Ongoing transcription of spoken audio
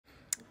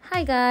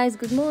Hi guys,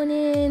 good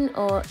morning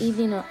or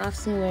evening or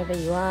afternoon wherever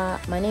you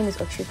are. My name is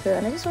Ochuko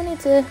and I just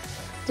wanted to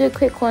do a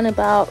quick one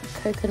about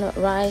coconut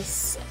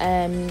rice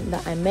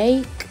that I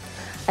make.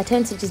 I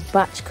tend to just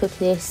batch cook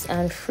this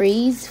and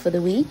freeze for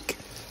the week.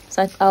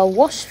 So I'll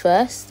wash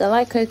first. I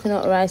like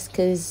coconut rice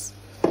because,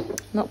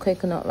 not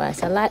coconut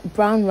rice, I like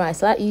brown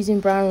rice. I like using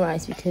brown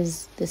rice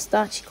because the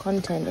starchy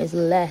content is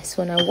less.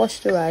 When I wash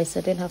the rice,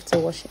 I don't have to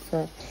wash it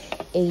for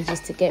ages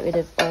to get rid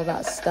of all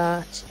that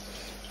starch.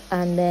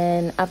 And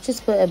then I've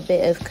just put a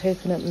bit of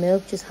coconut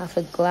milk, just half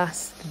a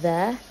glass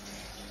there.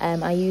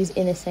 I use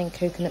innocent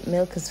coconut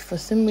milk because for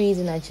some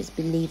reason I just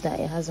believe that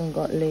it hasn't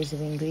got loads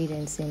of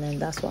ingredients in, and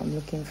that's what I'm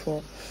looking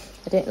for.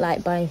 I don't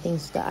like buying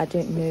things that I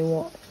don't know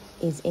what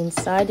is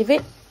inside of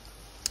it.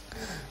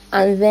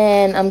 And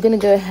then I'm going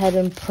to go ahead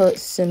and put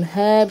some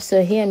herbs.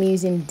 So here I'm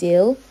using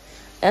dill.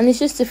 And it's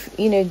just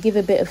to, give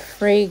a bit of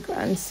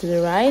fragrance to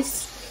the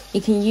rice. You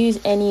can use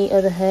any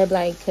other herb,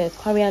 like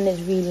coriander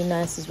is really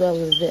nice as well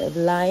with a bit of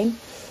lime.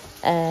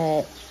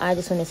 I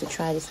just wanted to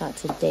try this out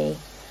today.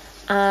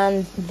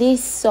 And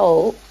this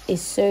salt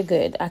is so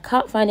good. I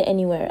can't find it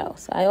anywhere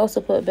else. I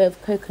also put a bit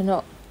of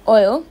coconut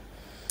oil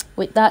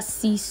with that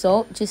sea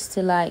salt, just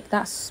to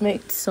that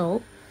smoked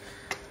salt.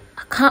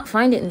 I can't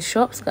find it in the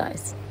shops,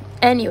 guys.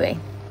 Anyway,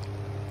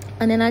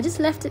 and then I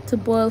just left it to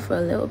boil for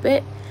a little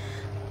bit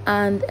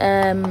and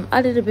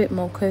added a bit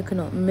more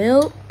coconut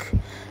milk.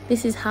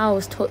 This is how I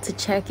was taught to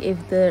check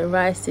if the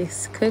rice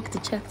is cooked,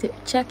 to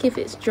check if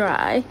it's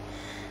dry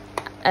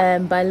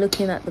by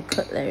looking at the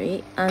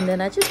cutlery. And then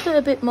I just put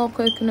a bit more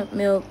coconut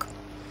milk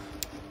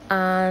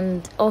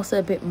and also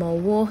a bit more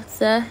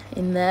water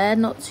in there,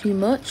 not too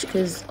much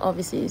because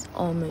obviously it's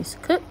almost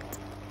cooked.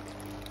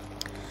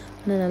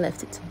 And then I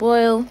left it to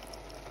boil.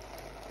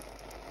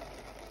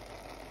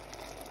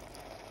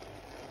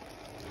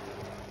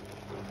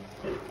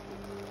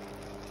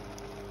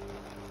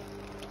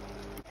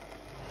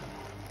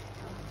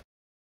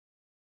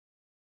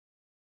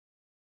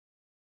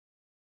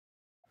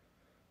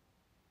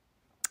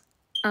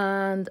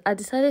 And I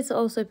decided to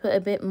also put a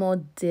bit more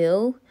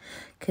dill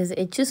because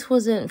it just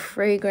wasn't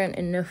fragrant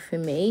enough for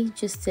me,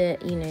 just to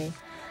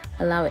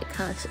allow it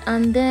catch.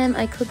 And then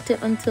I cooked it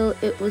until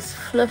it was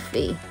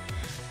fluffy.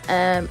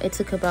 It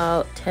took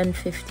about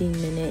 10-15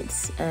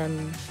 minutes.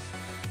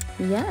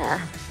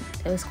 Yeah,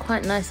 it was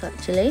quite nice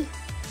actually.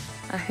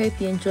 I hope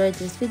you enjoyed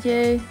this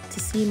video. To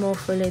see more,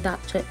 follow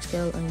That Church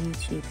Girl on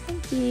YouTube.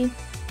 Thank you.